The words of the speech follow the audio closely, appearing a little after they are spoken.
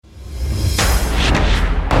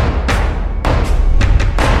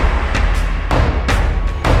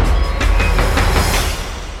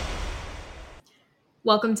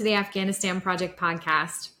Welcome to the Afghanistan Project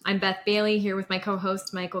podcast. I'm Beth Bailey here with my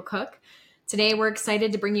co-host Michael Cook. Today we're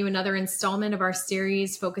excited to bring you another installment of our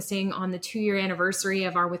series focusing on the 2-year anniversary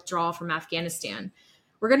of our withdrawal from Afghanistan.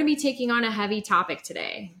 We're going to be taking on a heavy topic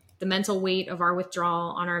today, the mental weight of our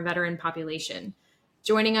withdrawal on our veteran population.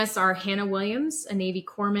 Joining us are Hannah Williams, a Navy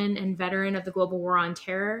corpsman and veteran of the Global War on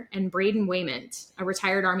Terror, and Braden Wayment, a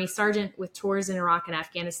retired Army sergeant with tours in Iraq and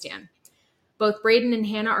Afghanistan. Both Braden and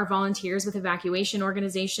Hannah are volunteers with evacuation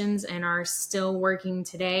organizations and are still working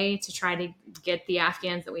today to try to get the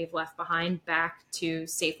Afghans that we've left behind back to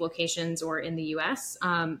safe locations or in the U.S.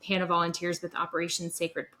 Hannah volunteers with Operation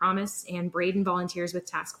Sacred Promise, and Braden volunteers with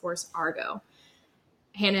Task Force Argo.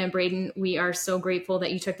 Hannah and Braden, we are so grateful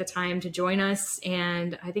that you took the time to join us,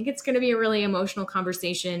 and I think it's going to be a really emotional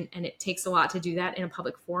conversation, and it takes a lot to do that in a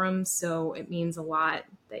public forum, so it means a lot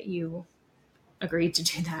that you agreed to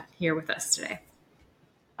do that here with us today.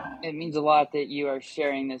 It means a lot that you are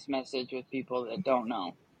sharing this message with people that don't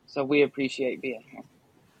know. So we appreciate being here.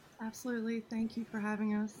 Absolutely. Thank you for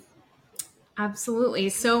having us. Absolutely.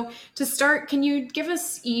 So to start, can you give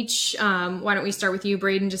us each, why don't we start with you,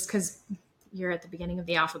 Braden, just because you're at the beginning of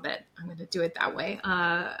the alphabet. I'm going to do it that way.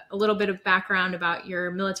 A little bit of background about your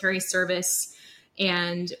military service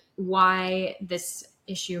and why this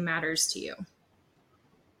issue matters to you.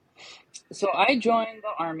 So I joined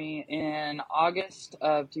the Army in August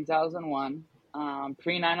of 2001,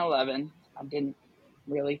 pre 9/11. I didn't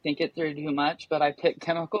really think it through too much, but I picked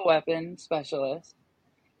chemical weapons specialist.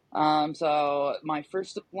 So my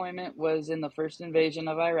first deployment was in the first invasion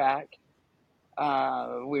of Iraq.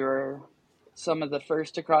 We were some of the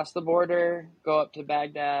first to cross the border, go up to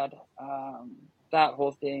Baghdad, that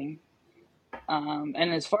whole thing. And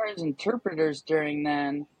as far as interpreters during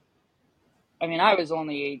then, I mean, I was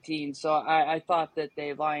only 18, so I thought that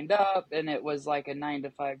they lined up and it was like a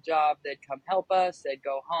 9-to-5 job. They'd come help us, they'd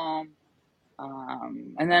go home.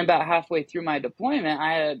 And then about halfway through my deployment,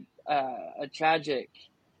 I had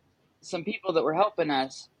some people that were helping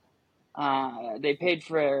us, they paid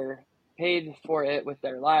for it with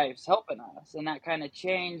their lives helping us. And that kind of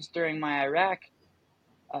changed during my Iraq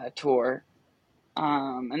tour.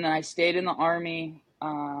 And then I stayed in the Army.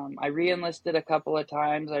 I re-enlisted a couple of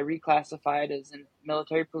times. I reclassified as a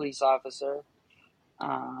military police officer.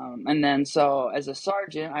 And then so as a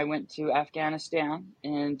sergeant, I went to Afghanistan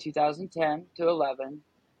in 2010 to 11.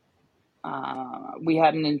 We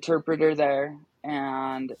had an interpreter there,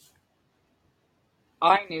 and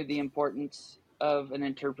I knew the importance of an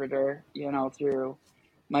interpreter, through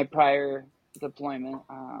my prior deployment,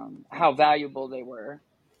 how valuable they were.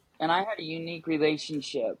 And I had a unique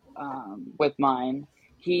relationship with mine.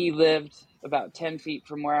 He lived about 10 feet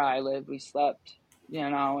from where I lived. We slept,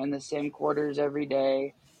 in the same quarters every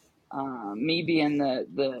day. Me being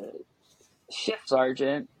the shift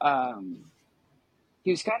sergeant,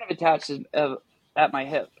 he was kind of attached at my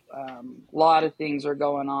hip. A lot of things were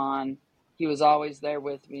going on. He was always there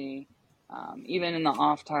with me. Even in the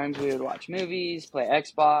off times, we would watch movies, play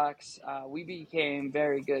Xbox. We became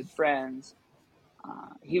very good friends.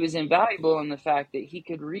 He was invaluable in the fact that he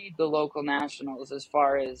could read the local nationals as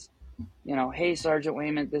far as, hey, Sergeant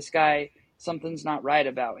Wayment, this guy, something's not right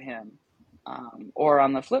about him. Or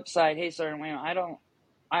on the flip side, hey, Sergeant Wayment,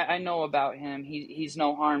 I know about him. He's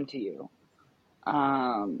no harm to you.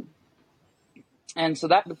 And so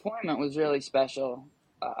that deployment was really special,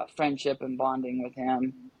 friendship and bonding with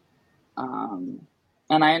him. And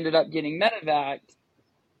I ended up getting medevaced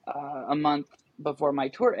a month before my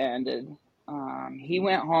tour ended. He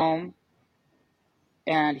went home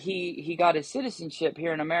and he got his citizenship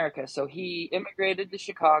here in America. So he immigrated to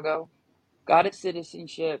Chicago, got his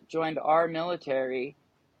citizenship, joined our military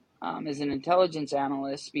as an intelligence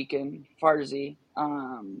analyst speaking Farsi.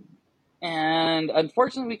 And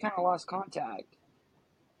unfortunately, we kind of lost contact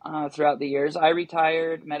throughout the years. I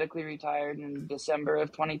medically retired in December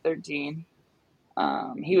of 2013.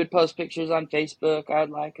 He would post pictures on Facebook. I'd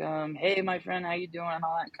like him. Hey, my friend, how you doing?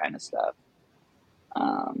 All that kind of stuff.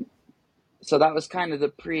 So that was kind of the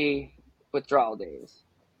pre-withdrawal days.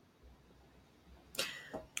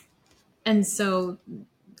 And so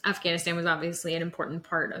Afghanistan was obviously an important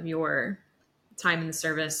part of your time in the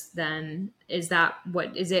service then.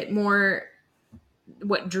 What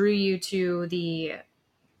drew you to the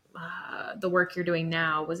work you're doing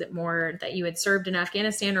now? Was it more that you had served in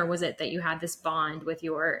Afghanistan, or was it that you had this bond with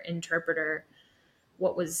your interpreter?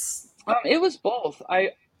 What was... It was both.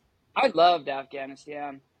 I loved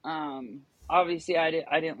Afghanistan. Obviously I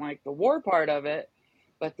didn't like the war part of it,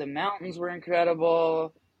 but the mountains were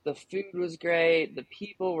incredible. The food was great. The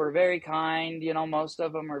people were very kind. Most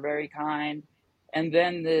of them were very kind. And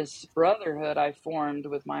then this brotherhood I formed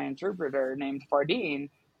with my interpreter named Fardeen,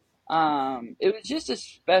 it was just a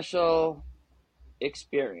special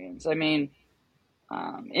experience. I mean,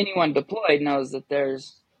 anyone deployed knows that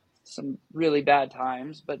there's some really bad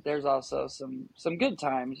times, but there's also some good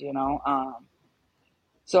times, you know.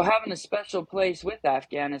 So having a special place with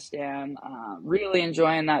Afghanistan, really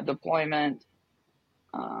enjoying that deployment,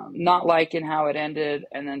 not liking how it ended,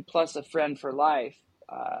 and then plus a friend for life,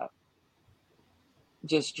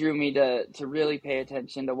 just drew me to really pay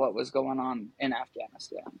attention to what was going on in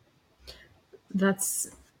Afghanistan.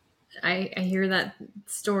 I hear that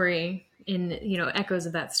story in, echoes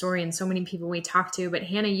of that story in so many people we talk to. But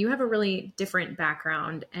Hannah, you have a really different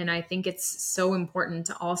background. And I think it's so important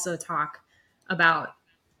to also talk about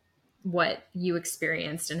what you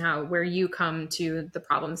experienced and where you come to the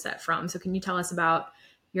problem set from. So can you tell us about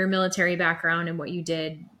your military background and what you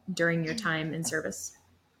did during your time in service?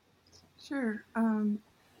 Sure.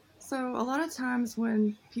 So a lot of times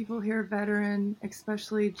when people hear veteran,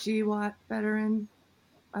 especially GWAT veteran,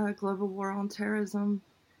 Global War on Terrorism,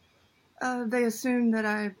 they assume that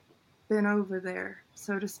I've been over there,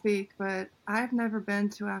 so to speak, but I've never been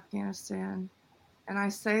to Afghanistan. And I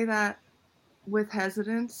say that with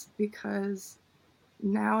hesitance because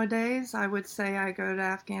nowadays I would say I go to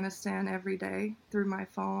Afghanistan every day through my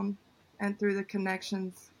phone and through the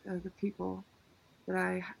connections of the people that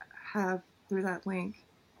I have through that link.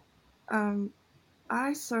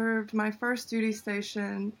 I served my first duty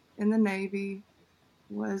station in the Navy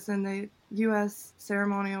was in the U.S.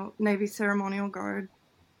 Navy Ceremonial Guard,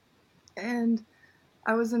 and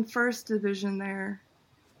I was in First Division there.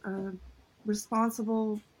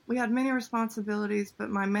 Responsible. We had many responsibilities, but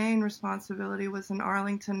my main responsibility was in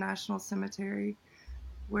Arlington National Cemetery,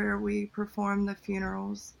 where we performed the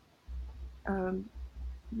funerals.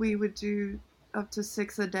 We would do up to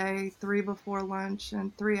 6 a day, 3 before lunch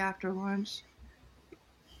and 3 after lunch.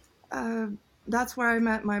 That's where I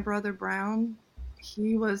met my brother Brown.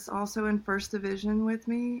 He was also in First Division with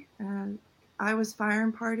me. I was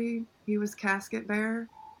firing party. He was casket bearer.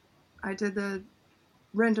 I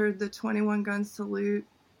rendered the 21 gun salute.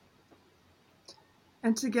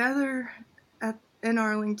 And together in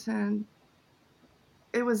Arlington,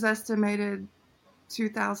 it was estimated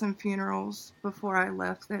 2,000 funerals before I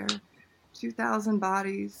left there. 2,000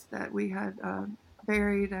 bodies that we had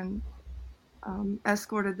buried and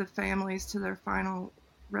escorted the families to their final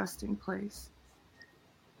resting place.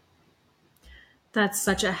 That's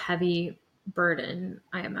such a heavy burden,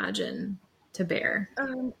 I imagine, to bear.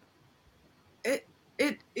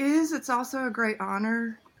 It is. It's also a great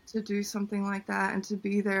honor to do something like that and to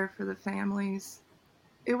be there for the families.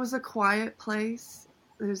 It was a quiet place.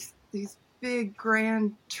 There's these big,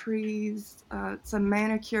 grand trees. It's a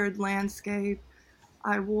manicured landscape.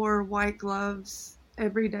 I wore white gloves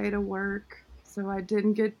every day to work, so I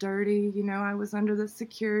didn't get dirty. I was under the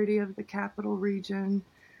security of the capital region.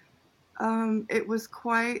 It was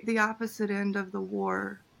quite the opposite end of the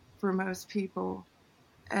war for most people,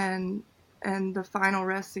 and the final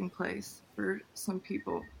resting place for some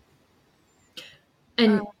people.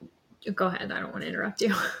 And go ahead. I don't want to interrupt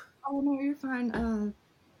you. Oh, no, you're fine.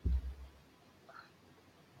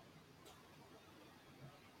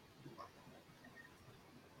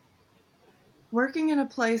 Working in a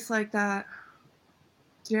place like that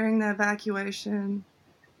during the evacuation,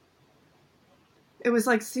 it was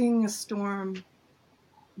like seeing a storm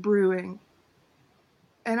brewing.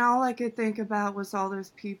 And all I could think about was all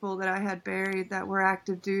those people that I had buried that were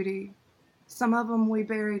active duty. Some of them we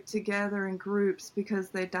buried together in groups because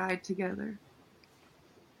they died together.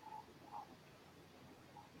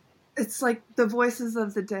 It's like the voices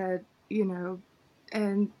of the dead,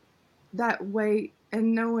 and that weight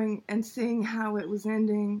and knowing and seeing how it was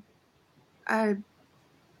ending. I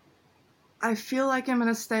feel like I'm in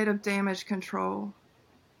a state of damage control.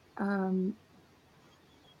 That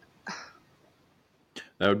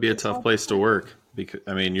would be a tough place to work because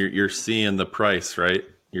you're seeing the price, right?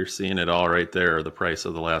 You're seeing it all right there, the price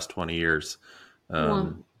of the last 20 years.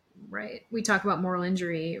 Right. We talk about moral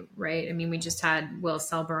injury, right? I mean, we just had Will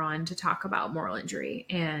Selber on to talk about moral injury,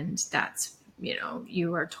 and that's,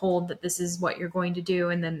 you are told that this is what you're going to do,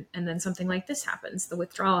 and then something like this happens, the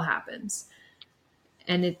withdrawal happens,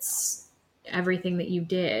 and it's everything that you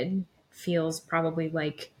did feels probably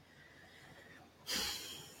like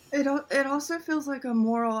it also feels like a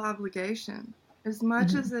moral obligation. As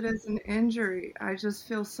much as it is an injury, I just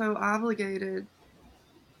feel so obligated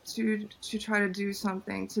to try to do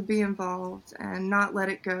something, to be involved and not let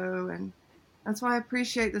it go. And that's why I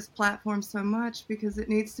appreciate this platform so much, because it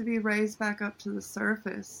needs to be raised back up to the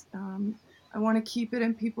surface. I want to keep it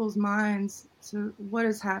in people's minds to what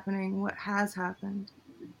is happening, what has happened.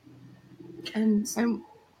 And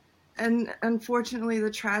unfortunately,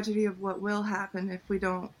 the tragedy of what will happen if we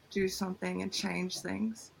don't do something and change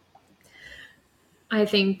things. I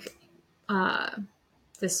think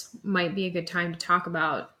this might be a good time to talk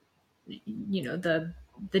about, the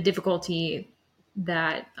difficulty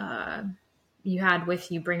that you had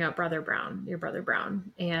with, you bring up your brother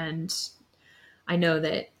Brown, and I know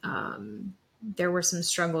that there were some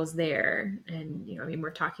struggles there, and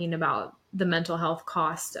we're talking about the mental health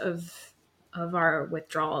cost of our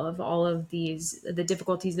withdrawal, of all of the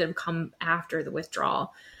difficulties that have come after the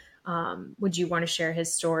withdrawal. Would you want to share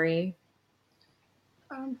his story?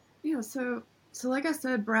 Yeah, so like I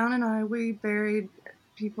said, Brown and I, we buried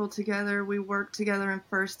people together. We worked together in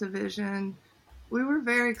First Division. We were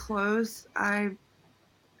very close. I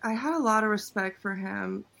had a lot of respect for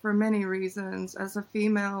him for many reasons. As a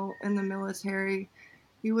female in the military,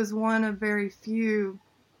 he was one of very few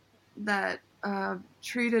that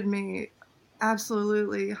treated me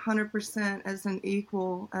absolutely 100% as an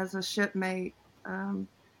equal, as a shipmate.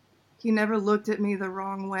 He never looked at me the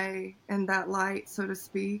wrong way in that light, so to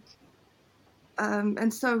speak.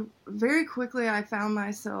 And so very quickly I found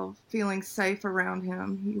myself feeling safe around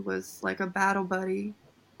him. He was like a battle buddy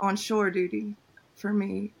on shore duty for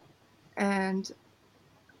me. And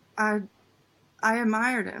I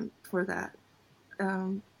admired him for that.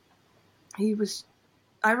 Um, he was,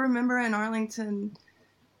 I remember in Arlington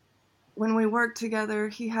when we worked together,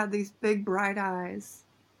 he had these big bright eyes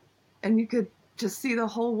and you could just see the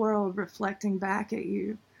whole world reflecting back at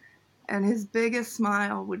you. And his biggest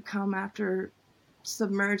smile would come after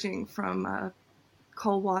submerging from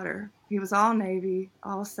cold water. He was all Navy,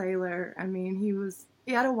 all sailor. I mean,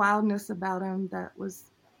 he had a wildness about him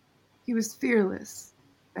he was fearless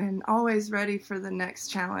and always ready for the next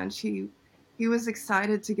challenge. He was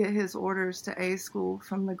excited to get his orders to A school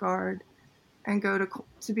from the Guard and go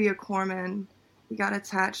to be a corpsman. He got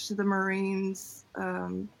attached to the Marines.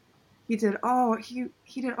 He did all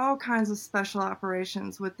kinds of special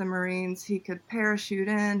operations with the Marines. He could parachute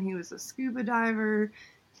in. He was a scuba diver.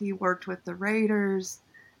 He worked with the Raiders.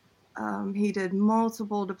 He did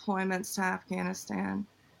multiple deployments to Afghanistan.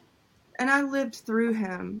 And I lived through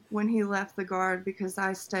him when he left the Guard because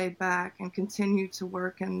I stayed back and continued to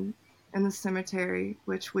work in the cemetery,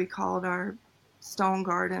 which we called our stone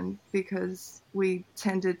garden because we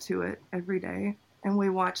tended to it every day and we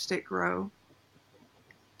watched it grow.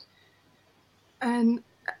 And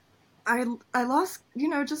I lost,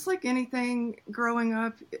 just like anything growing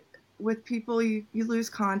up with people, you lose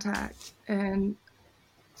contact. And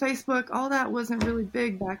Facebook, all that wasn't really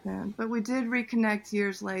big back then, but we did reconnect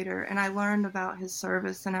years later, and I learned about his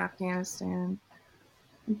service in Afghanistan.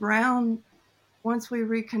 Brown, once we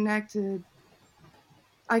reconnected,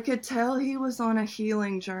 I could tell he was on a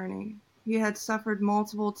healing journey. He had suffered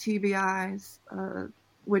multiple TBIs,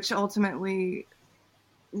 which ultimately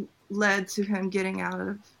led to him getting out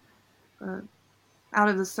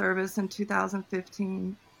of the service in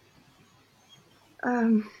 2015.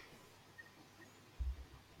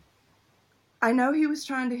 I know he was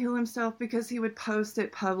trying to heal himself because he would post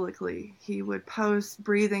it publicly. He would post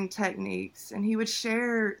breathing techniques and he would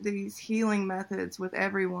share these healing methods with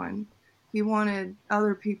everyone. He wanted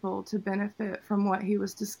other people to benefit from what he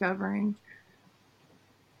was discovering.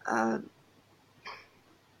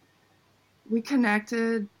 We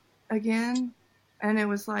connected again, and it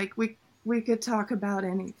was like we could talk about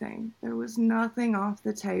anything. There was nothing off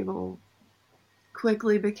the table.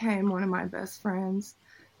 Quickly became one of my best friends,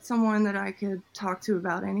 someone that I could talk to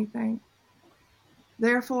about anything.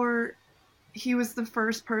 Therefore, he was the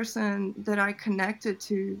first person that I connected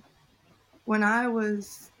to when I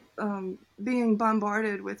was being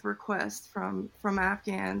bombarded with requests from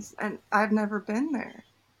Afghans, and I've never been there.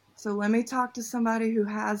 So let me talk to somebody who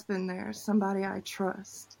has been there, somebody I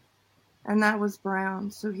trust. And that was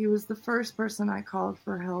Brown. So he was the first person I called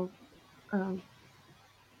for help.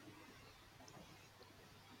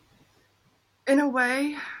 In a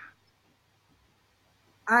way,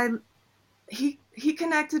 he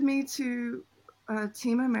connected me to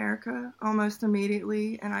Team America almost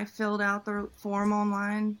immediately, and I filled out the form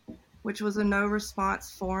online, which was a no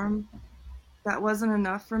response form. That wasn't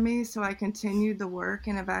enough for me, so I continued the work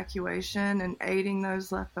in evacuation and aiding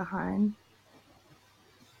those left behind.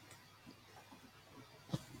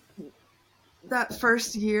 That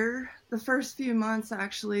first year, the first few months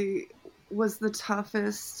actually was the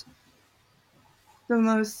toughest, the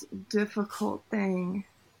most difficult thing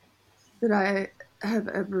that I have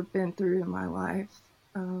ever been through in my life.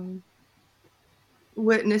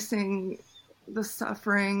 Witnessing the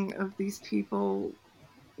suffering of these people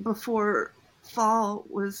before fall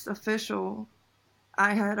was official.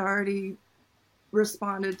 I had already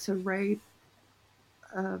responded to rape,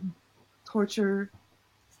 torture,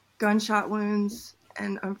 gunshot wounds,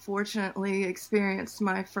 and unfortunately experienced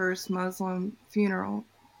my first Muslim funeral.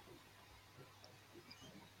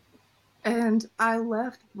 And I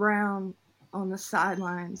left Brown on the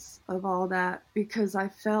sidelines of all that because I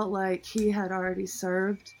felt like he had already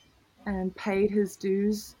served and paid his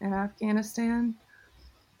dues in Afghanistan.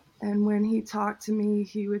 And when he talked to me,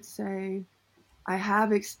 he would say, I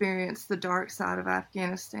have experienced the dark side of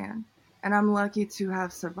Afghanistan, and I'm lucky to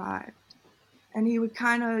have survived. And he would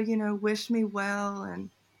kind of, wish me well, and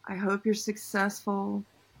I hope you're successful.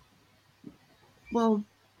 Well,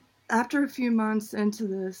 after a few months into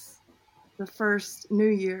this, the first New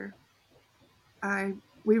Year,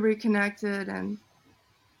 we reconnected, and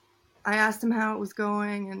I asked him how it was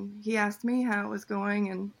going, and he asked me how it was going,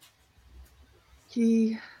 and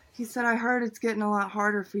he said, I heard it's getting a lot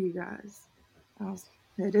harder for you guys.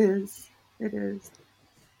 It is, and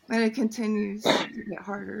it continues to get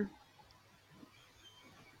harder.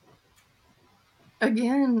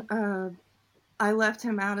 Again, I left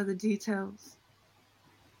him out of the details,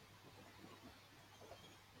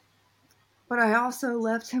 but I also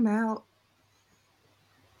left him out.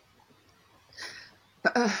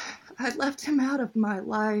 I left him out of my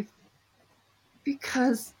life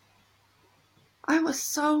because I was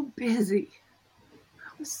so busy.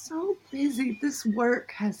 This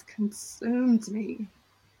work has consumed me.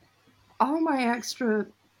 All my extra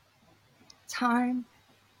time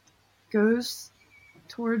goes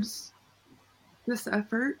towards this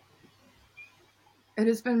effort. It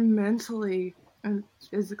has been mentally and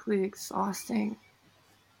physically exhausting.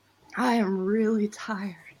 I am really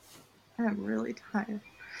tired.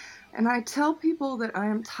 And I tell people that I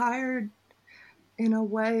am tired in a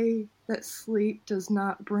way that sleep does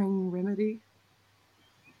not bring remedy.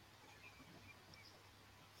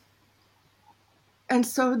 And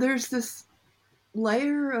so there's this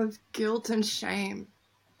layer of guilt and shame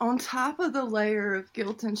on top of the layer of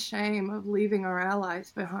guilt and shame of leaving our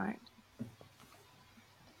allies behind.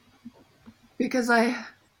 Because I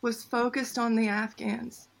was focused on the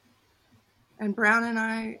Afghans, and Brown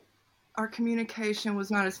and our communication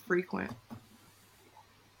was not as frequent.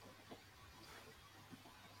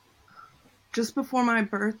 Just before my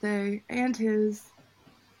birthday and his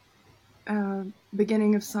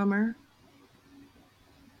beginning of summer,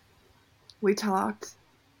 we talked.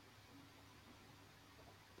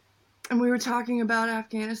 And we were talking about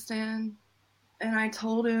Afghanistan, and I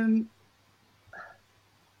told him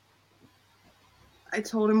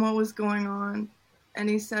what was going on, and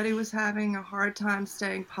he said he was having a hard time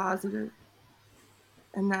staying positive,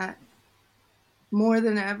 and that more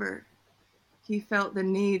than ever, he felt the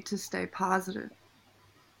need to stay positive.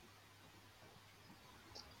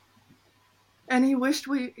 And he wished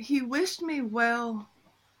me well.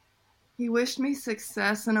 He wished me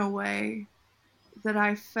success in a way that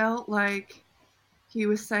I felt like he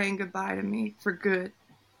was saying goodbye to me for good.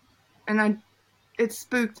 And it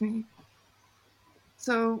spooked me.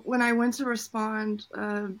 So when I went to respond,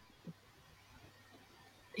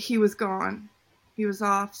 he was gone. He was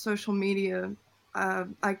off social media.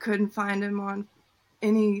 I couldn't find him on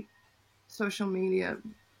any social media.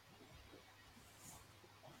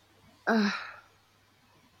 I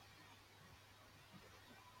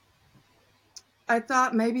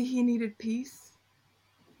thought maybe he needed peace.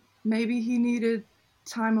 Maybe he needed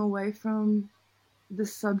time away from the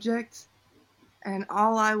subject. And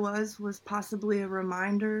all I was possibly a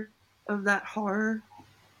reminder of that horror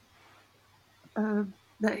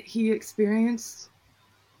that he experienced.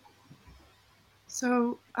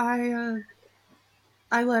 So I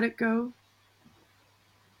let it go.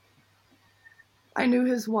 I knew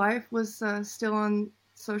his wife was still on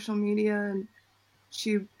social media, and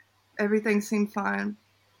everything seemed fine.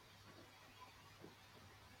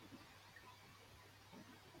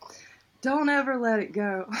 Don't ever let it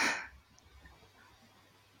go.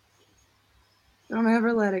 Don't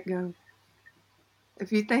ever let it go.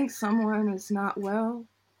 If you think someone is not well,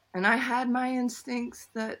 and I had my instincts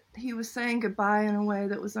that he was saying goodbye in a way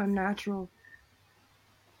that was unnatural.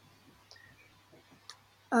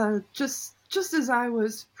 Just as I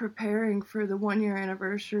was preparing for the 1-year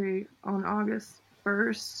anniversary on August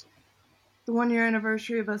 1st, the 1-year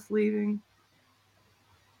anniversary of us leaving,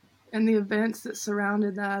 and the events that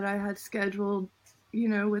surrounded that, I had scheduled,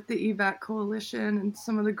 with the EVAC Coalition and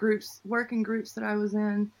some of the working groups that I was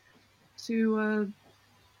in, to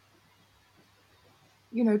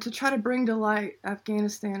to try to bring to light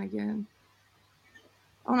Afghanistan again.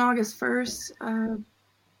 On August 1st,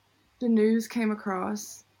 the news came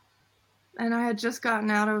across, and I had just gotten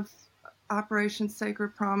out of Operation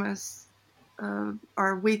Sacred Promise,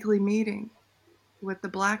 our weekly meeting with the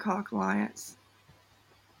Black Hawk Alliance.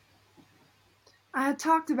 I had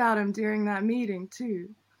talked about him during that meeting too.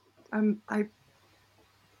 And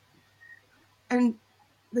the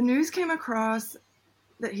news came across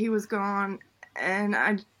that he was gone, and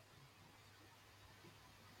I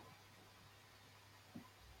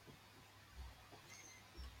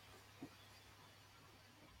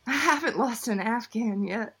haven't lost an Afghan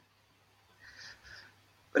yet,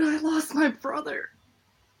 but I lost my brother.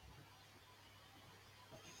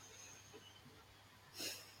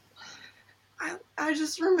 I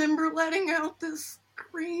just remember letting out this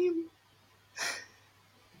scream.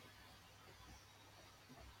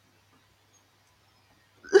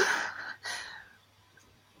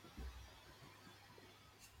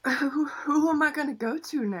 Who am I going to go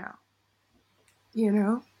to now? You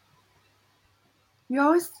know? You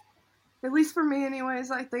always, at least for me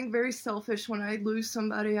anyways, I think very selfish when I lose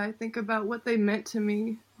somebody. I think about what they meant to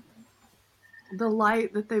me, the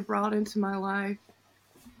light that they brought into my life.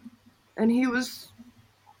 And he was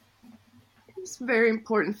a very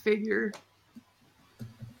important figure.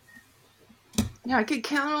 Yeah, I could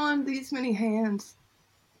count on these many hands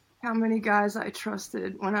how many guys I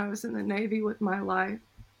trusted when I was in the Navy with my life.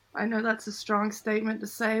 I know that's a strong statement to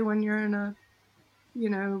say when you're in a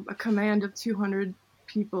command of 200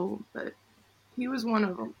 people, but he was one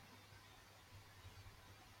of them.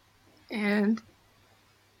 And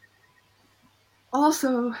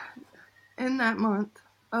also, in that month,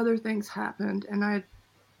 other things happened, and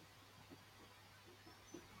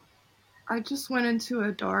I just went into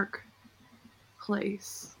a dark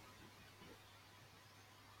place.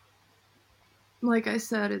 Like I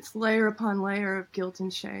said, it's layer upon layer of guilt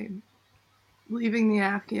and shame, leaving the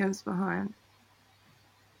Afghans behind.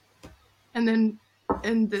 And then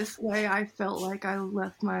in this way, I felt like I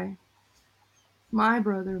left my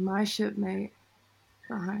brother, my shipmate,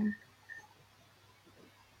 behind.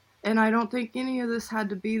 And I don't think any of this had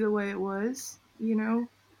to be the way it was, you know?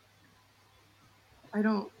 I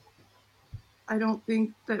don't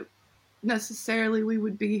think that necessarily we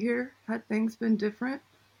would be here had things been different.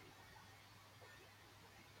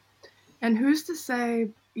 And who's to say,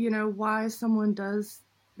 why someone does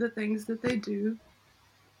the things that they do?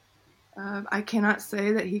 I cannot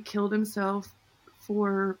say that he killed himself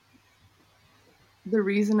for the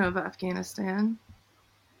reason of Afghanistan,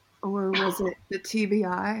 or was it the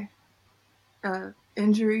TBI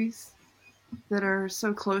injuries that are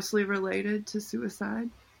so closely related to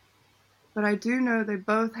suicide? But I do know they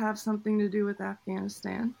both have something to do with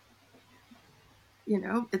Afghanistan.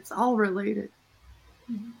 It's all related.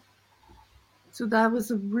 Mm-hmm. So that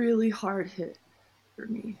was a really hard hit for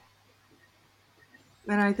me.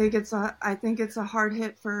 And I think it's a hard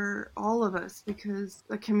hit for all of us, because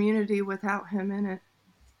a community without him in it,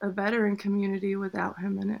 a veteran community without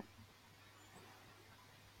him in it,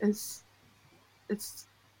 it's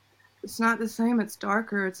not the same. It's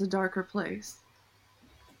darker. It's a darker place.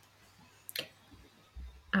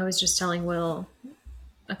 I was just telling Will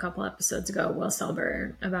a couple episodes ago, Will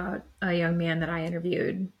Selber, about a young man that I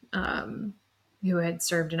interviewed who had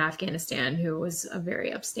served in Afghanistan, who was a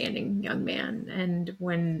very upstanding young man. And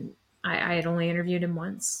when I had only interviewed him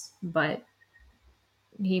once, but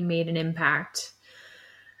he made an impact.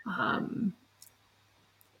 And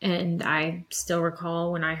I still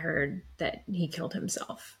recall when I heard that he killed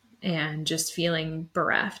himself, and just feeling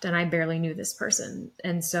bereft. And I barely knew this person.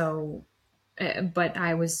 And so, but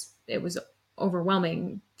it was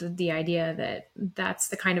overwhelming, the idea that that's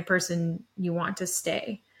the kind of person you want to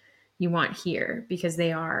stay, you want here, because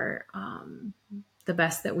they are the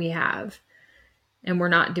best that we have. And we're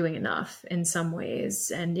not doing enough in some ways.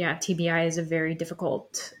 And yeah, TBI is a very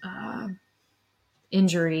difficult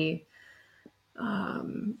injury.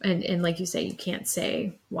 And like you say, you can't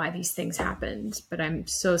say why these things happened, but I'm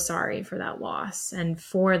so sorry for that loss, and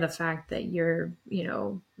for the fact that you're,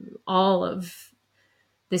 all of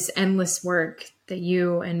this endless work that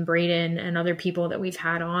you and Braden and other people that we've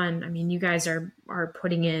had on. I mean, you guys are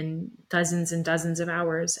putting in dozens and dozens of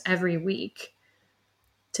hours every week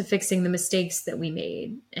to fixing the mistakes that we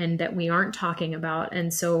made and that we aren't talking about.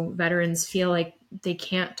 And so veterans feel like they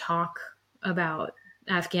can't talk about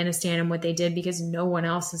Afghanistan and what they did because no one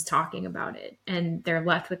else is talking about it. And they're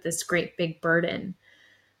left with this great big burden.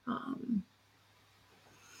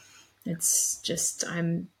 It's just,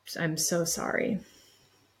 I'm so sorry.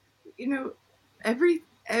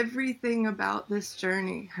 Everything about this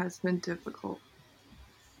journey has been difficult.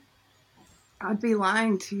 I'd be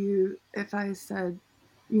lying to you if I said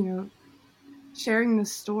sharing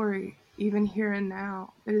this story, even here and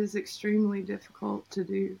now, it is extremely difficult to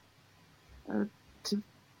do.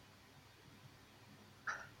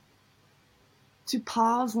 To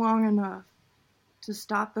pause long enough to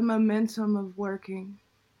stop the momentum of working,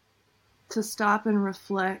 to stop and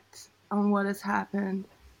reflect on what has happened,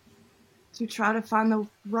 to try to find the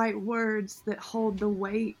right words that hold the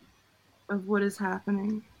weight of what is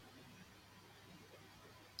happening.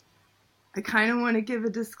 I kind of want to give a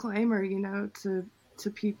disclaimer, to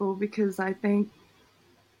people, because I think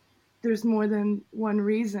there's more than one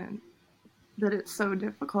reason that it's so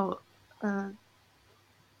difficult.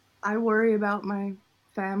 I worry about my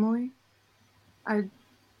family.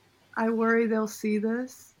 I worry they'll see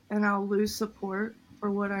this and I'll lose support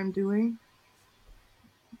for what I'm doing.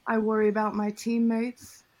 I worry about my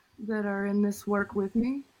teammates that are in this work with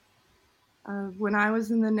me. When I was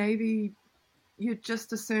in the Navy, you'd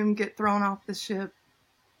just as soon get thrown off the ship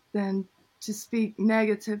than to speak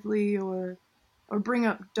negatively or bring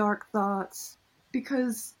up dark thoughts,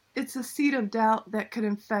 because it's a seed of doubt that could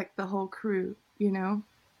infect the whole crew,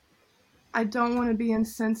 I don't want to be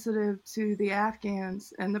insensitive to the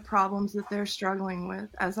Afghans and the problems that they're struggling with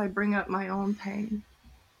as I bring up my own pain.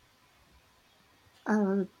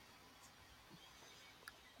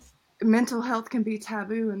 Mental health can be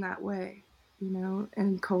taboo in that way,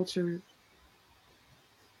 in culture.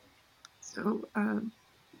 So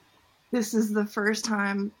this is the first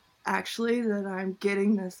time actually that I'm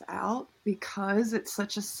getting this out, because it's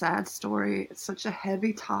such a sad story. It's such a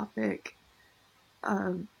heavy topic.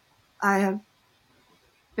 I have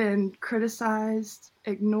been criticized,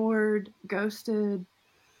 ignored, ghosted,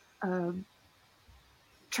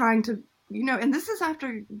 trying to, and this is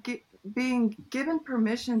after being given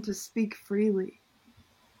permission to speak freely.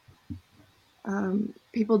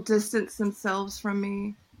 People distance themselves from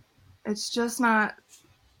me. It's not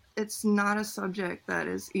a subject that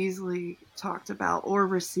is easily talked about or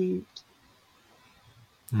received.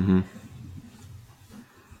 Mm-hmm.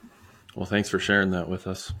 Well, thanks for sharing that with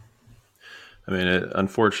us. I mean,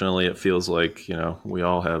 unfortunately, it feels like, we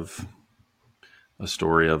all have a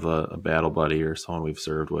story of a battle buddy or someone we've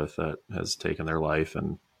served with that has taken their life.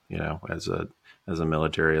 And, as a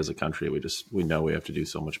military, as a country, we know we have to do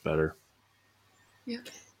so much better. Yeah.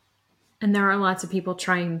 And there are lots of people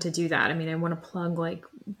trying to do that. I mean, I want to plug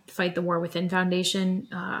Fight the War Within Foundation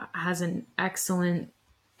has an excellent,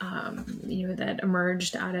 that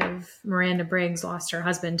emerged out of Miranda Briggs lost her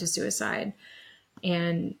husband to suicide.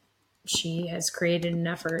 And she has created an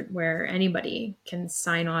effort where anybody can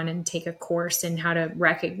sign on and take a course in how to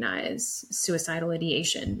recognize suicidal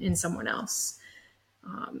ideation in someone else.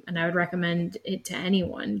 And I would recommend it to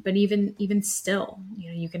anyone. But even still,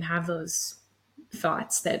 you can have those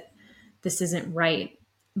thoughts that this isn't right,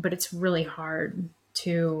 but it's really hard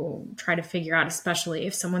to try to figure out, especially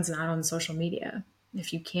if someone's not on social media.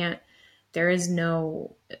 If you can't, that's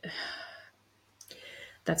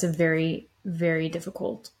a very, very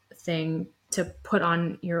difficult thing to put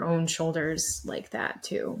on your own shoulders like that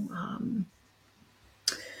too.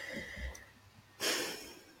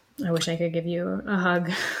 I wish I could give you a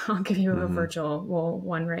hug. I'll give you a virtual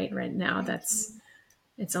one right now.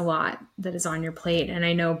 It's a lot that is on your plate. And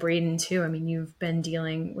I know Braden too. I mean, you've been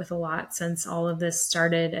dealing with a lot since all of this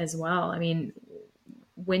started as well. I mean,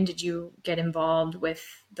 when did you get involved with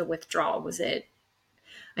the withdrawal?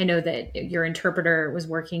 I know that your interpreter was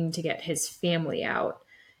working to get his family out.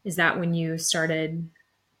 Is that when you started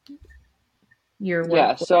your work?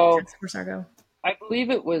 Yeah, so with Argo? I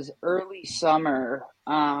believe it was early summer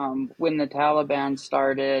when the Taliban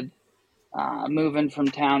started moving from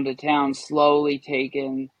town to town, slowly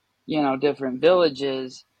taking, different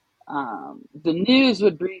villages. The news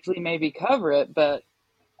would briefly maybe cover it, but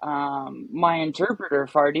my interpreter,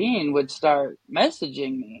 Fardeen, would start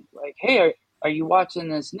messaging me like, hey, are you watching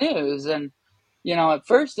this news? And, at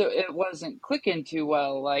first it wasn't clicking too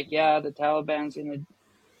well. Like, yeah, the Taliban's going to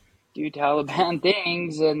do Taliban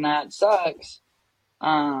things and that sucks.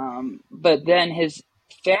 But then his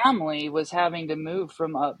family was having to move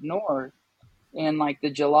from up north in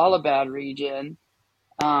the Jalalabad region.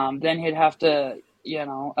 Then he'd have to,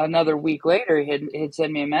 another week later, he'd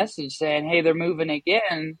send me a message saying, hey, they're moving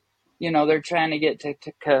again. They're trying to get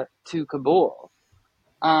to Kabul.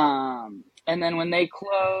 And then when they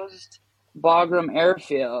closed Bagram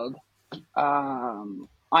Airfield,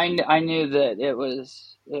 I knew that it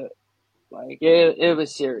was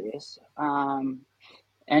serious.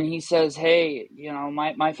 And he says, hey,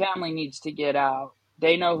 my family needs to get out.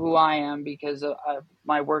 They know who I am because of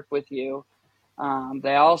my work with you.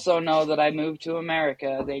 They also know that I moved to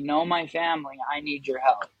America. They know my family. I need your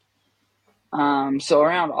help. So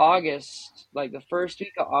around August, like the first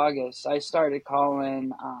week of August, I started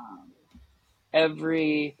calling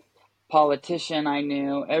every politician I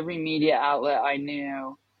knew, every media outlet I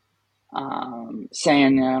knew,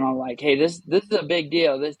 saying, like, hey, this is a big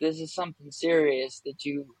deal. This is something serious that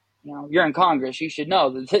you're in Congress. You should know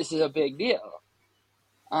that this is a big deal.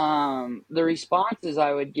 The responses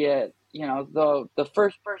I would get, the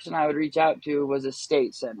first person I would reach out to was a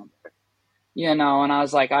state senator. And I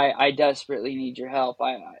was like, I desperately need your help.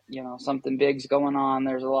 Something big's going on.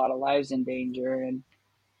 There's a lot of lives in danger. And,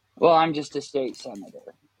 well, I'm just a state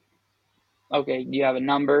senator. Okay, do you have a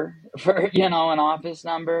number for, an office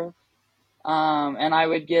number? And I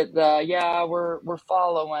would get we're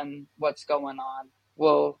following what's going on.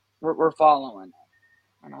 Well, we're following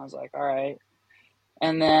it. And I was like, all right.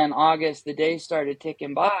 And then August, the days started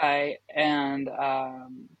ticking by, and,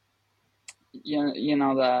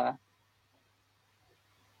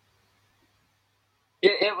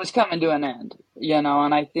 it was coming to an end,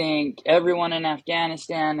 and I think everyone in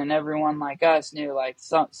Afghanistan and everyone like us knew like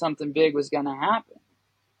something big was going to happen.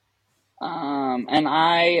 And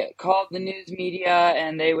I called the news media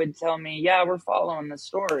and they would tell me, yeah, we're following the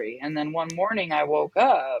story. And then one morning I woke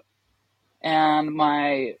up and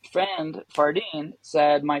my friend Fardeen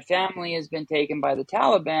said, my family has been taken by the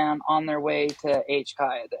Taliban on their way to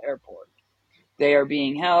HKI, the airport. They are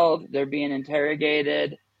being held, they're being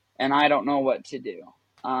interrogated, and I don't know what to do.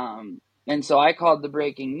 And so I called the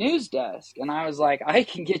breaking news desk and I was like, I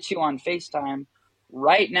can get you on FaceTime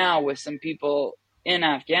right now with some people in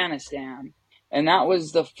Afghanistan. And that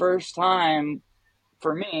was the first time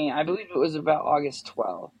for me, I believe it was about August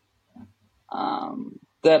 12th,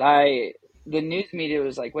 that the news media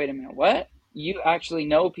was like, wait a minute, what? You actually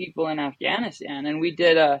know people in Afghanistan? And we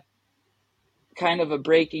did a kind of a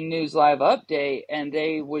breaking news live update, and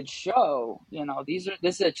they would show, this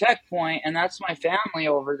is a checkpoint, and that's my family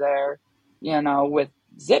over there, with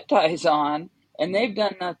zip ties on, and they've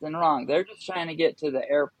done nothing wrong. They're just trying to get to the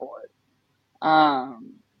airport. I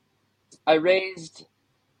raised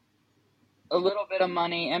a little bit of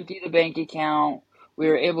money, emptied the bank account. We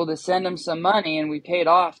were able to send them some money, and we paid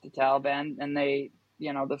off the Taliban, and they,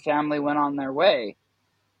 the family went on their way.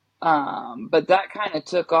 But that kind of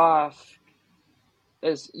took off.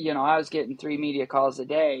 As I was getting 3 media calls a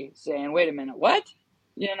day saying, wait a minute, what?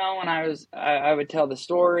 And I would tell the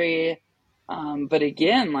story. But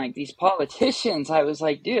again, like these politicians, I was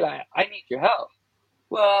like, dude, I need your help.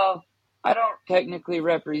 Well, I don't technically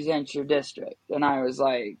represent your district. And I was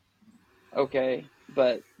like, okay,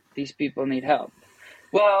 but these people need help.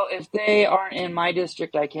 Well, if they aren't in my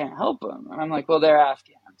district, I can't help them. And I'm like, well, they're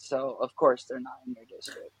Afghans. So of course they're not in your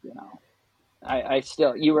district, I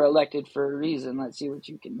still, you were elected for a reason. Let's see what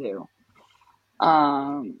you can do.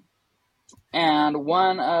 And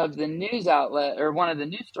one of the news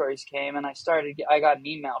stories came, and I got an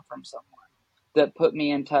email from someone that put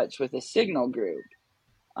me in touch with a signal group.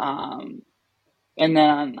 And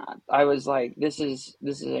then I was like, this is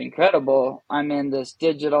incredible. I'm in this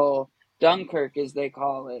digital Dunkirk, as they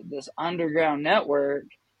call it, this underground network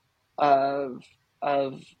of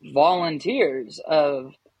volunteers,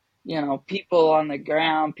 of people on the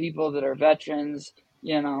ground, people that are veterans,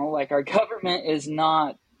 like our government is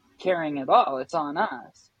not caring at all. It's on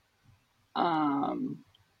us.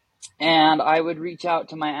 And I would reach out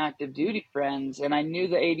to my active duty friends, and I knew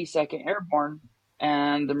the 82nd Airborne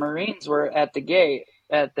and the Marines were at the gate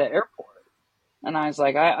at the airport. And I was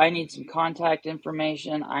like, I need some contact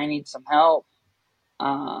information. I need some help.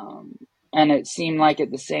 And it seemed like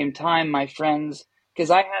at the same time, my friends,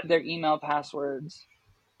 because I had their email passwords,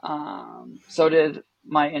 so did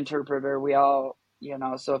my interpreter. We all,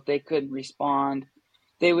 so if they couldn't respond,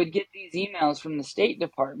 they would get these emails from the State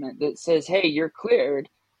Department that says, hey, you're cleared.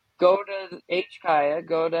 Go to HKIA,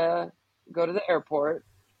 go to the airport,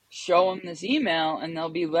 show them this email, and they'll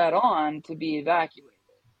be let on to be evacuated.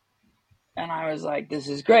 And I was like, this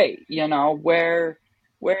is great. Wear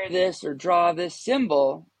this or draw this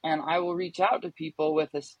symbol, and I will reach out to people with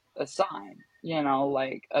a sign,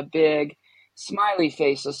 like a big smiley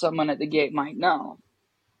face so someone at the gate might know.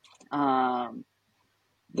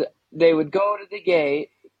 They would go to the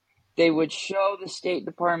gate. They would show the State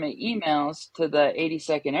Department emails to the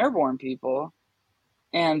 82nd Airborne people,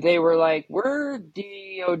 and they were like, we're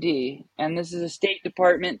DOD, and this is a State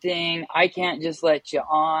Department thing. I can't just let you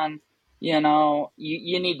on. You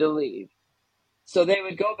need to leave. So they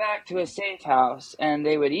would go back to a safe house, and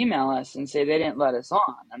they would email us and say they didn't let us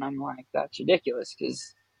on. And I'm like, that's ridiculous,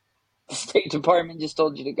 because the State Department just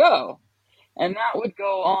told you to go. And that would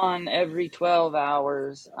go on every 12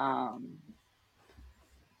 hours.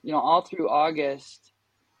 All through August,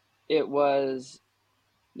 it was,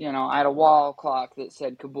 I had a wall clock that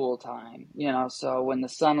said Kabul time, so when the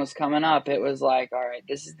sun was coming up, it was like, all right,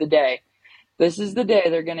 this is the day. This is the day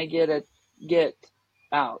they're going to get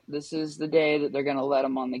out. This is the day that they're going to let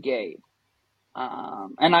them on the gate.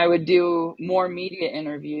 And I would do more media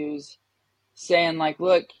interviews saying, like,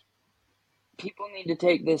 look, people need to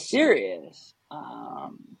take this serious.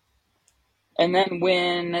 And then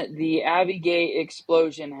when the Abbey Gate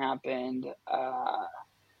explosion happened,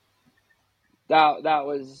 that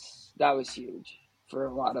was huge for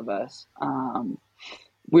a lot of us.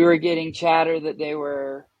 We were getting chatter that they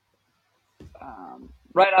were,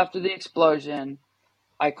 right after the explosion,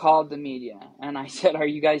 I called the media and I said, are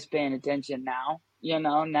you guys paying attention now?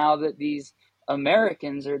 Now that these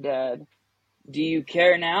Americans are dead, do you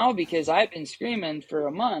care now? Because I've been screaming for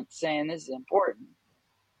a month saying this is important.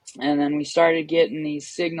 And then we started getting these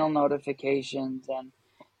signal notifications and,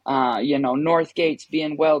 North Gate's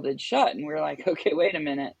being welded shut. And we were like, okay, wait a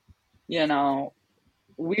minute.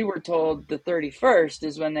 We were told the 31st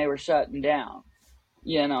is when they were shutting down.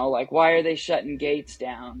 Like, why are they shutting gates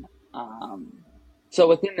down? So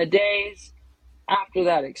within the days after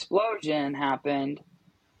that explosion happened,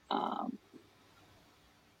 and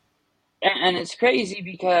it's crazy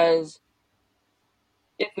because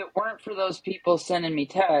if it weren't for those people sending me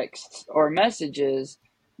texts or messages,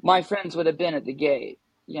 my friends would have been at the gate,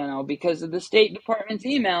 because of the State Department's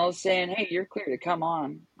emails saying, hey, you're clear to come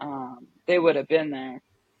on. They would have been there.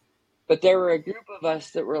 But there were a group of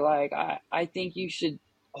us that were like, I think you should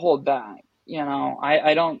hold back.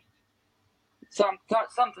 I don't,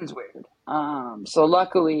 something's weird. So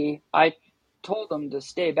luckily I told them to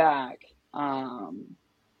stay back. And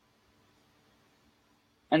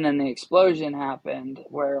then the explosion happened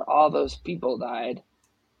where all those people died.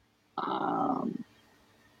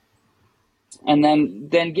 And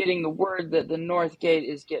then getting the word that the North Gate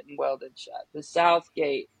is getting welded shut. The South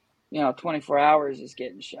Gate, 24 hours is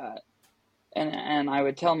getting shut. And I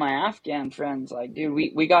would tell my Afghan friends, like, dude,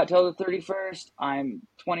 we got till the 31st. I'm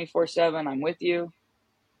 24/7. I'm with you.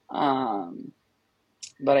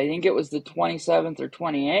 But I think it was the 27th or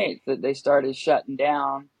 28th that they started shutting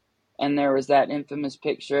down. And there was that infamous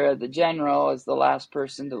picture of the general as the last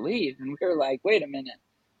person to leave. And we were like, wait a minute.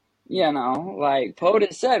 Like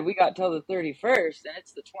POTUS said, we got till the 31st and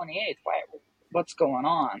it's the 28th. What's going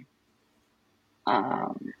on?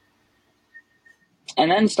 And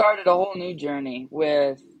then started a whole new journey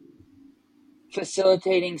with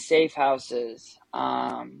facilitating safe houses.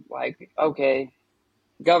 Like, okay,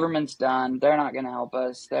 government's done. They're not going to help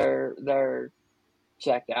us. They're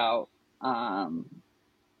checked out.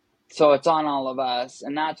 So it's on all of us.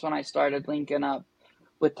 And that's when I started linking up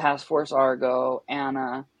with Task Force Argo,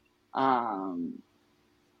 Anna. And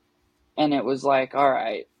it was like, all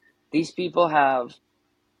right, these people have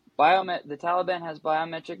the Taliban has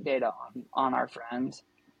biometric data on our friends.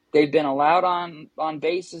 They've been allowed on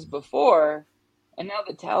bases before, and now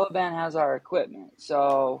the Taliban has our equipment.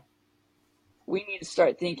 So we need to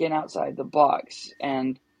start thinking outside the box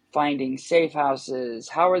and finding safe houses.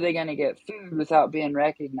 How are they going to get food without being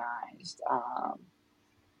recognized?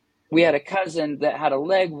 We had a cousin that had a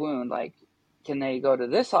leg wound. Like, can they go to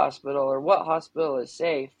this hospital, or what hospital is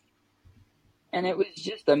safe? And it was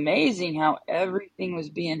just amazing how everything was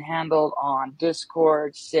being handled on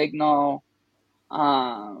Discord, Signal,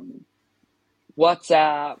 WhatsApp.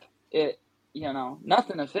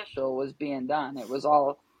 Nothing official was being done. It was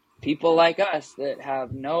all people like us that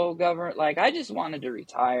have no government. Like, I just wanted to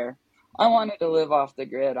retire. I wanted to live off the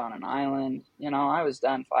grid on an island. I was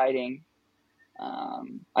done fighting.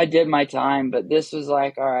 I did my time, but this was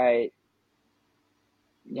like, all right,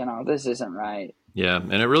 this isn't right. Yeah,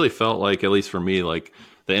 and it really felt like, at least for me, like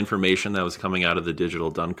the information that was coming out of the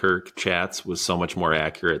digital Dunkirk chats was so much more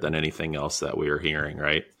accurate than anything else that we were hearing,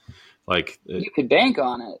 right? Like, you could bank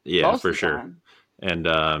on it. Yeah, for sure. Time. And,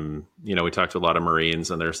 we talked to a lot of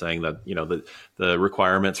Marines, and they're saying that, the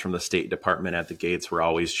requirements from the State Department at the gates were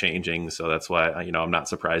always changing. So that's why, I'm not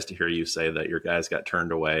surprised to hear you say that your guys got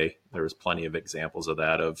turned away. There was plenty of examples of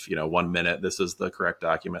that, of, 1 minute, this is the correct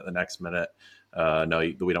document. The next minute,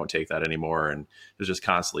 no, we don't take that anymore. And it was just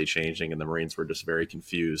constantly changing. And the Marines were just very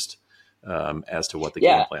confused as to what the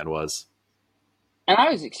game plan was. And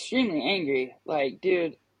I was extremely angry. Like,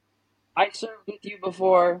 dude, I served with you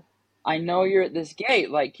before. I know you're at this gate.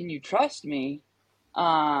 Like, can you trust me?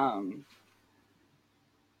 But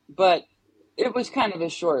it was kind of a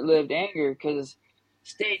short-lived anger because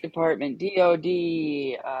State Department, DOD,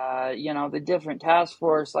 the different task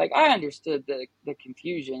force. Like, I understood the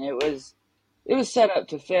confusion. It was set up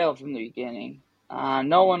to fail from the beginning.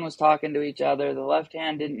 No one was talking to each other. The left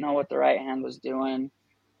hand didn't know what the right hand was doing.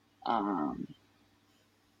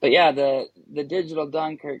 But yeah, the digital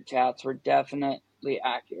Dunkirk chats were definitely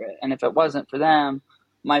accurate. And if it wasn't for them,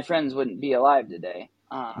 my friends wouldn't be alive today.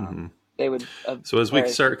 They would have So as we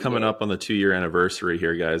perished start at the coming gate. up on the 2-year anniversary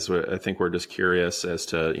here, guys, I think we're just curious as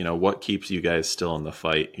to, what keeps you guys still in the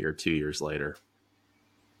fight here 2 years later.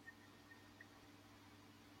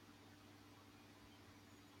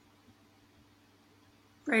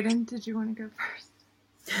 Braden, did you want to go first?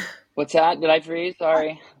 What's that? Did I freeze?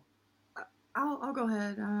 Sorry. I'll go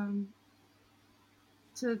ahead.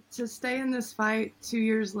 To stay in this fight 2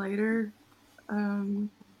 years later,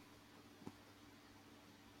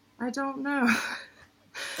 I don't know.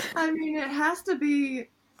 I mean, it has to be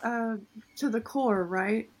to the core,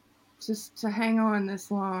 right? Just to hang on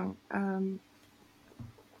this long.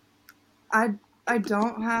 I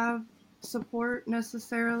don't have support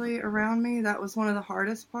necessarily around me. That was one of the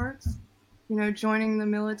hardest parts. Joining the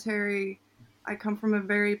military, I come from a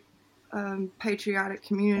very patriotic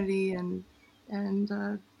community, and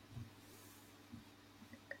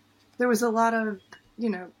there was a lot of,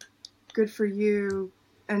 good for you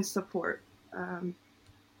and support.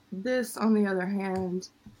 This, on the other hand,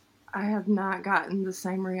 I have not gotten the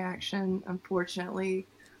same reaction, unfortunately.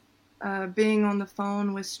 Being on the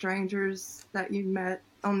phone with strangers that you met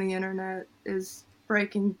on the internet is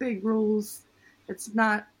breaking big rules. It's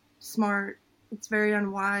not smart. It's very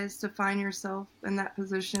unwise to find yourself in that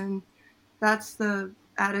position. That's the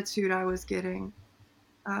attitude I was getting.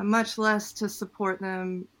 Much less to support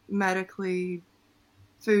them medically,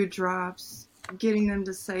 food drops, getting them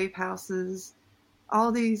to safe houses,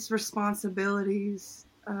 all these responsibilities.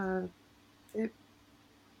 I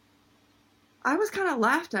was kind of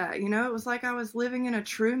laughed at, it was like I was living in a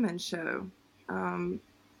Truman show.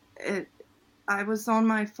 I was on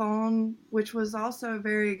my phone, which was also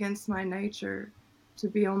very against my nature to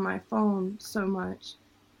be on my phone so much,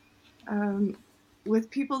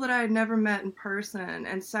 with people that I had never met in person,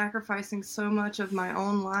 and sacrificing so much of my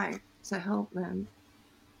own life to help them.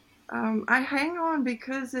 I hang on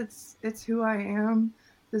because it's who I am.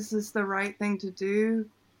 This is the right thing to do.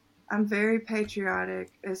 I'm very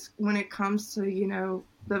patriotic when it comes to,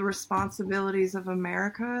 the responsibilities of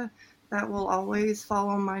America that will always fall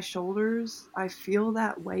on my shoulders. I feel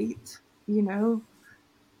that weight,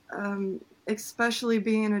 especially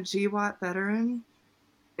being a GWAT veteran.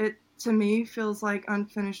 It, to me, feels like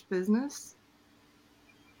unfinished business.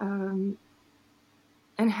 And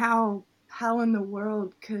how in the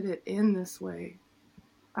world could it end this way?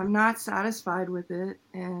 I'm not satisfied with it,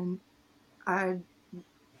 and I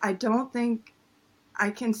don't think I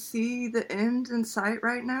can see the end in sight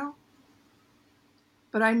right now,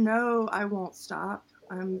 but I know I won't stop.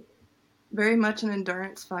 I'm very much an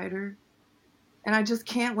endurance fighter, and I just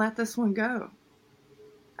can't let this one go.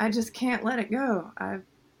 I just can't let it go.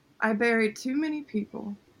 I buried too many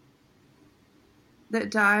people that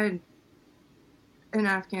died in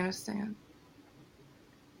Afghanistan.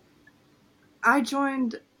 I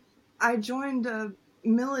joined a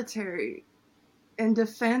military in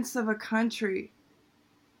defense of a country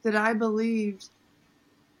that I believed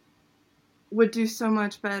would do so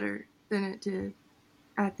much better than it did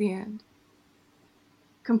at the end.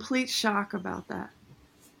 Complete shock about that.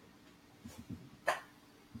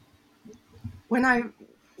 When I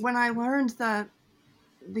learned that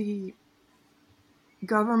the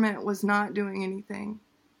government was not doing anything,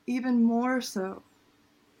 even more so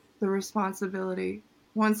the responsibility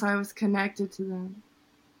once I was connected to them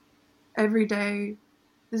every day.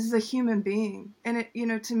 This is a human being, and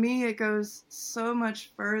it, to me, it goes so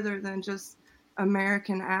much further than just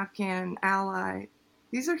American, Afghan, ally.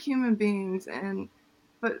 These are human beings,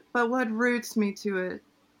 but what roots me to it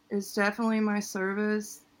is definitely my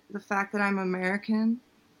service, the fact that I'm American.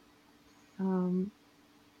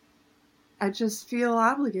 I just feel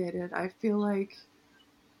obligated. I feel like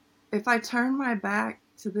if I turn my back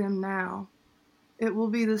to them now, it will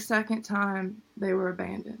be the second time they were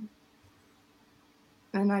abandoned.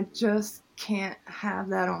 And I just can't have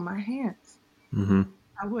that on my hands. Mm-hmm.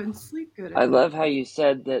 I wouldn't sleep good at I night. love how you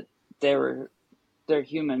said that they're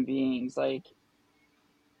human beings. Like,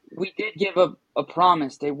 we did give a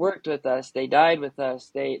promise. They worked with us. They died with us.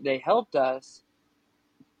 They helped us.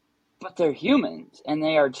 But they're humans, and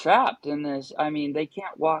they are trapped in this. I mean, they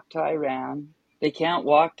can't walk to Iran. They can't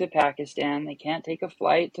walk to Pakistan. They can't take a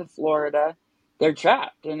flight to Florida. They're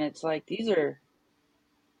trapped, and it's like these are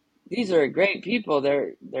great people.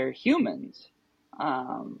 They're humans.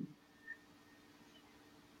 And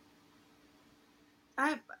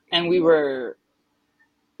we were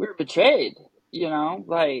betrayed.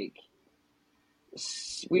 Like,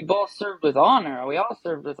 we both served with honor. We all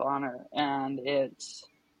served with honor, and it's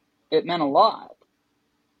it meant a lot.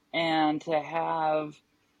 And to have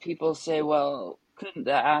people say, well, couldn't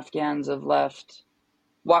the Afghans have left?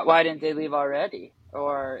 Why didn't they leave already?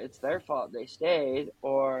 Or it's their fault they stayed.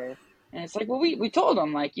 And it's like, well, we told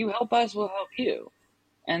them, like, you help us, we'll help you.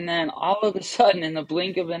 And then all of a sudden, in the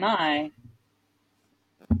blink of an eye,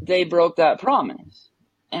 they broke that promise.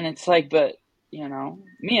 And it's like, but, you know,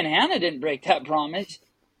 me and Hannah didn't break that promise.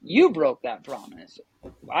 You broke that promise.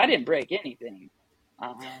 I didn't break anything.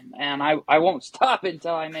 And I won't stop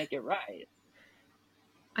until I make it right.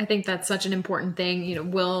 I think that's such an important thing. You know,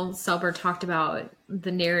 Will Selber talked about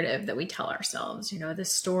the narrative that we tell ourselves, you know, the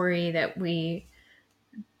story that we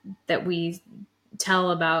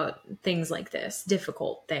tell about things like this,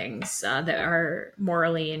 difficult things that are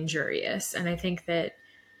morally injurious. And I think that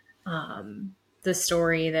the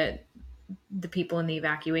story that the people in the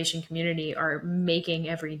evacuation community are making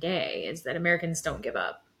every day is that Americans don't give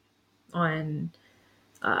up on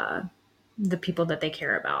the people that they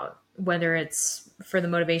care about, whether it's for the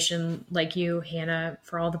motivation like you, Hannah,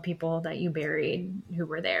 for all the people that you buried who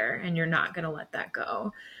were there and you're not going to let that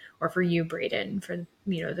go, or for you, Braden, for,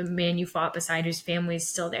 you know, the man you fought beside whose family is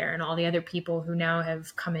still there and all the other people who now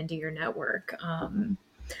have come into your network.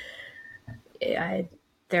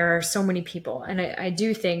 There are so many people. And I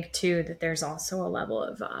do think too, that there's also a level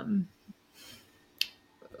of,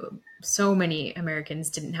 so many Americans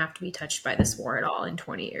didn't have to be touched by this war at all in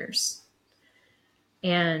 20 years.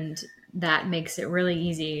 And that makes it really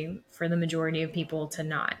easy for the majority of people to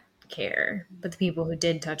not care. But the people who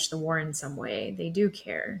did touch the war in some way, they do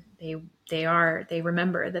care. They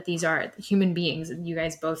remember that these are human beings. And you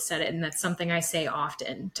guys both said it. And that's something I say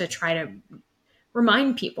often to try to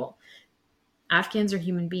remind people. Afghans are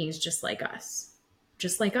human beings just like us.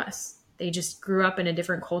 Just like us. They just grew up in a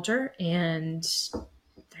different culture and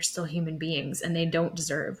they're still human beings and they don't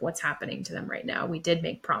deserve what's happening to them right now. We did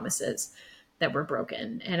make promises that were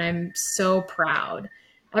broken. And I'm so proud.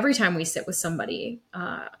 Every time we sit with somebody,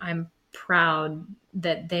 I'm proud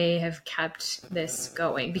that they have kept this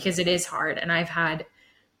going because it is hard. And I've had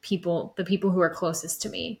the people who are closest to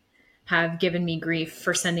me have given me grief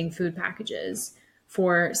for sending food packages,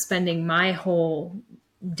 for spending my whole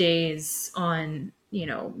days on, you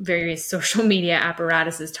know, various social media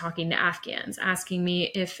apparatuses talking to Afghans, asking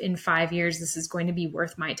me if in 5 years this is going to be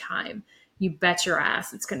worth my time. You bet your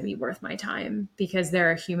ass it's going to be worth my time because there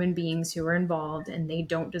are human beings who are involved and they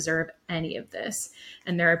don't deserve any of this.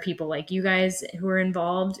 And there are people like you guys who are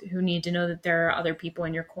involved who need to know that there are other people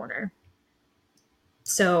in your corner.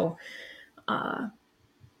 So I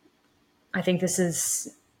think it's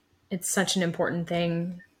such an important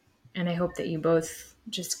thing. And I hope that you both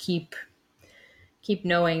just keep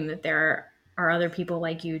knowing that there are other people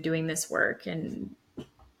like you doing this work and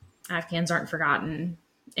Afghans aren't forgotten.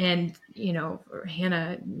 And, you know,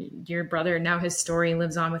 Hannah, your brother, now his story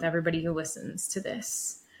lives on with everybody who listens to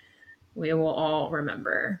this. We will all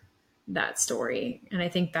remember that story. And I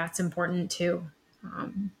think that's important too.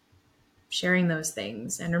 Sharing those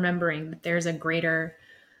things and remembering that there's a greater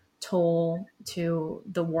toll to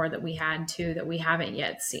the war that we had too, that we haven't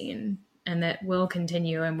yet seen and that will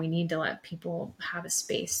continue. And we need to let people have a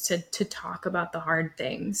space to talk about the hard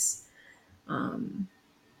things.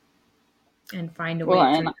 And find a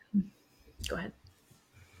way. Go ahead.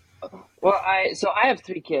 Well, I have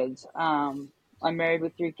 3 kids. I'm married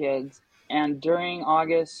with 3 kids, and during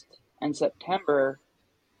August and September,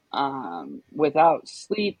 without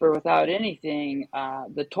sleep or without anything,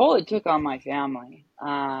 the toll it took on my family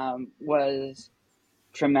was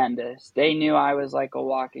tremendous. They knew I was like a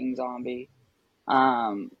walking zombie.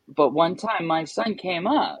 But one time my son came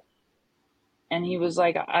up and he was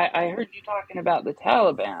like, I heard you talking about the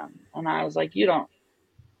Taliban. And I was like, you don't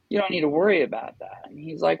need to worry about that. And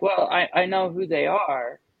he's like, well, I know who they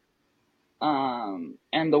are.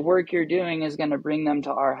 And the work you're doing is going to bring them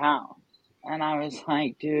to our house. And I was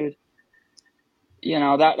like, dude, you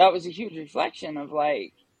know, that was a huge reflection of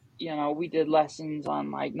like, you know, we did lessons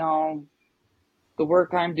on like, no, the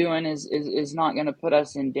work I'm doing is not going to put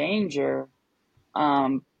us in danger.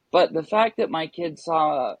 But the fact that my kids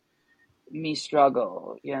saw me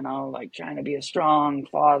struggle, you know, like trying to be a strong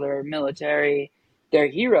father, military, their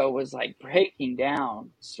hero was like breaking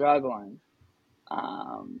down, struggling.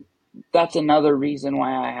 That's another reason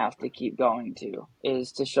why I have to keep going too,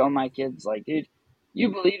 is to show my kids like, dude,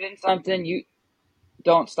 you believe in something, you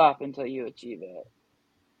don't stop until you achieve it.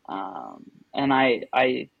 And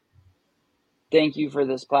I thank you for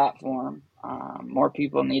this platform. More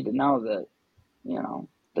people need to know that, you know,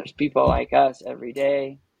 there's people like us every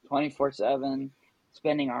day, 24/7,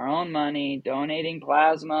 spending our own money, donating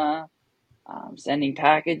plasma, sending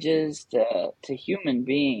packages to human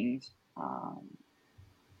beings.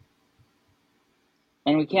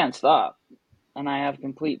 And we can't stop. And I have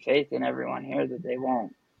complete faith in everyone here that they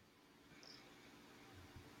won't.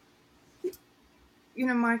 You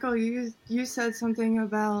know, Michael, you said something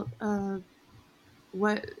about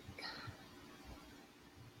what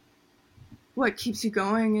keeps you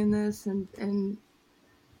going in this, and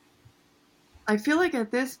I feel like at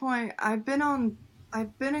this point I've been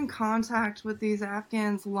in contact with these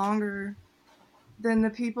Afghans longer than the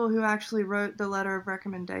people who actually wrote the letter of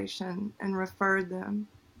recommendation and referred them.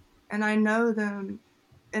 And I know them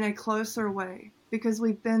in a closer way because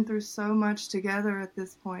we've been through so much together at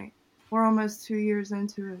this point. We're almost 2 years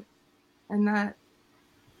into it. And that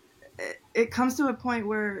it comes to a point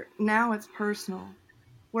where now it's personal,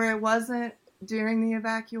 where it wasn't during the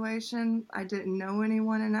evacuation. I didn't know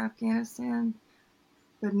anyone in Afghanistan,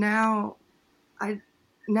 but now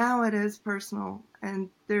it is personal, and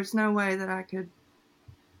there's no way that I could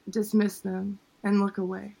dismiss them and look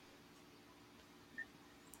away.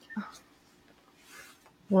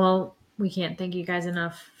 Well, we can't thank you guys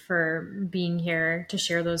enough for being here to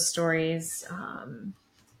share those stories.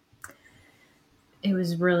 It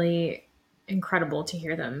was really incredible to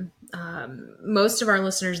hear them. Most of our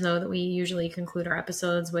listeners know that we usually conclude our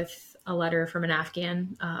episodes with a letter from an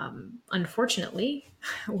Afghan. Unfortunately,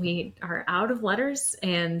 we are out of letters.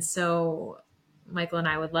 And so Michael and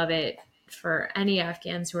I would love it for any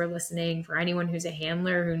Afghans who are listening, for anyone who's a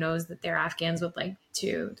handler who knows that their Afghans would like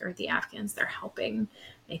to, or the Afghans they're helping.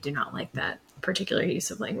 They do not like that particular use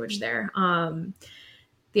of language there.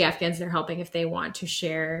 The Afghans they're helping, if they want to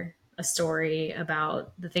share a story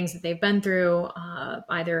about the things that they've been through,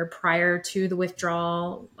 either prior to the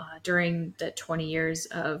withdrawal, during the 20 years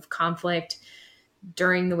of conflict,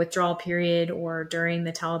 during the withdrawal period, or during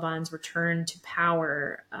the Taliban's return to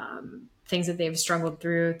power, things that they've struggled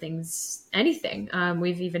through, anything.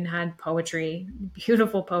 We've even had poetry,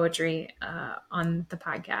 beautiful poetry, on the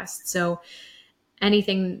podcast. So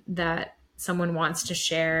anything that someone wants to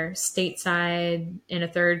share stateside, in a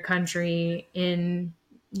third country, in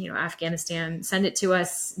Afghanistan, send it to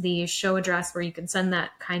us. The show address where you can send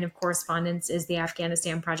that kind of correspondence is the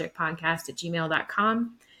Afghanistan Project Podcast at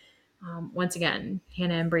gmail.com. Once again,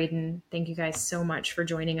 Hannah and Braden, thank you guys so much for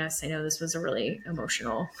joining us. I know this was a really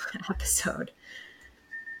emotional episode.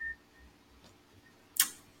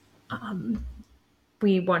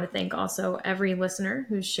 We want to thank also every listener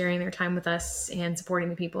who's sharing their time with us and supporting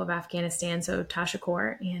the people of Afghanistan. So Tasha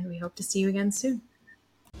Kaur, and we hope to see you again soon.